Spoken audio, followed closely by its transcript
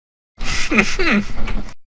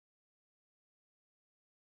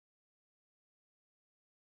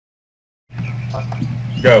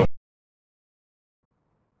Go.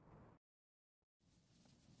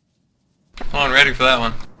 Come on, ready for that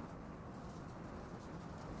one.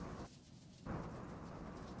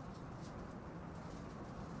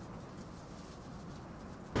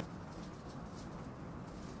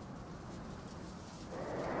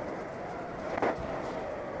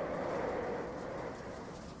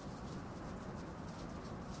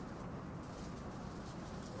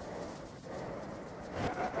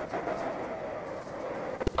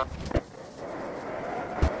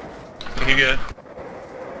 You good?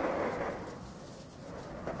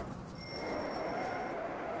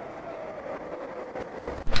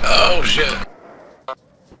 Oh shit!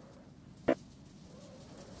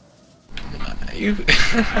 You.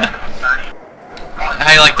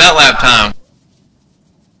 How you like that lap time?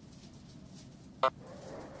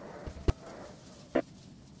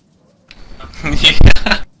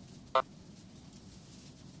 Yeah.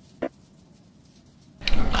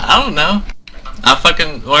 I don't know. I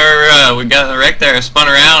fucking where we got the wreck there, I spun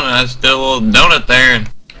around and I just did a little donut there, and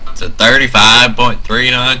it's a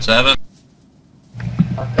 35.397.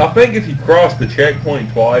 I think if you cross the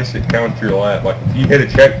checkpoint twice, it counts your lap. Like if you hit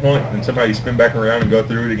a checkpoint and somehow you spin back around and go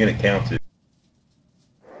through it again, it counts it.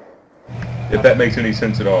 If that makes any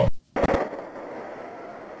sense at all.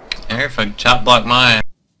 Here, if I can chop block my ass.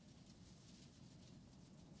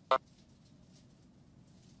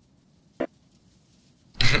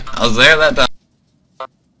 I was there that time.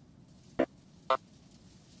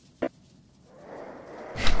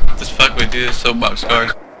 Just fuck we do this soapbox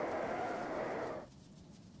cars.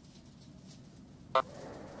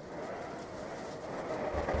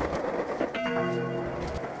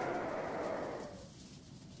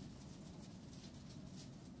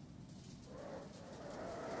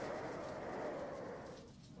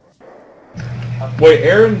 Wait,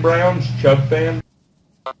 Aaron Brown's Chubb fan?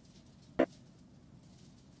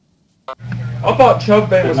 I thought Chubb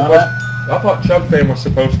fan was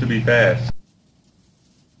supposed to be fast.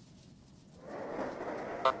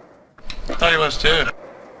 I thought he was too.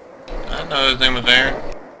 I know his name was Aaron.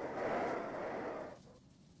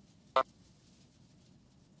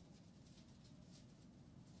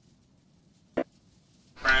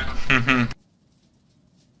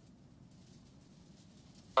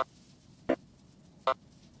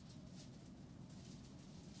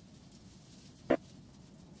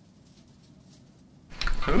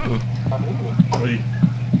 Ooh.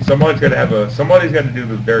 Somebody's got to do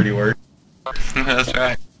the dirty work. That's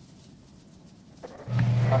right.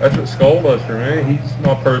 That's what Skull does for me. He's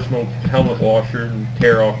my personal helmet washer and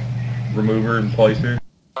tear off remover and placer.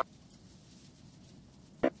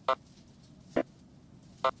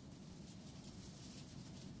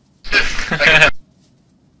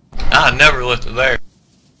 I never lifted there.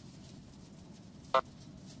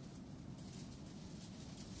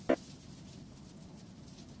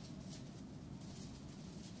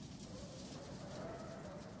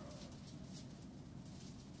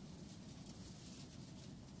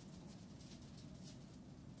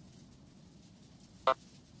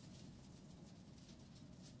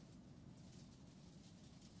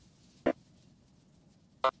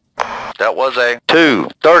 That was a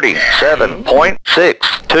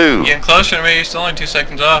 2:37.62. Getting closer to me, you're still only 2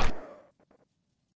 seconds off.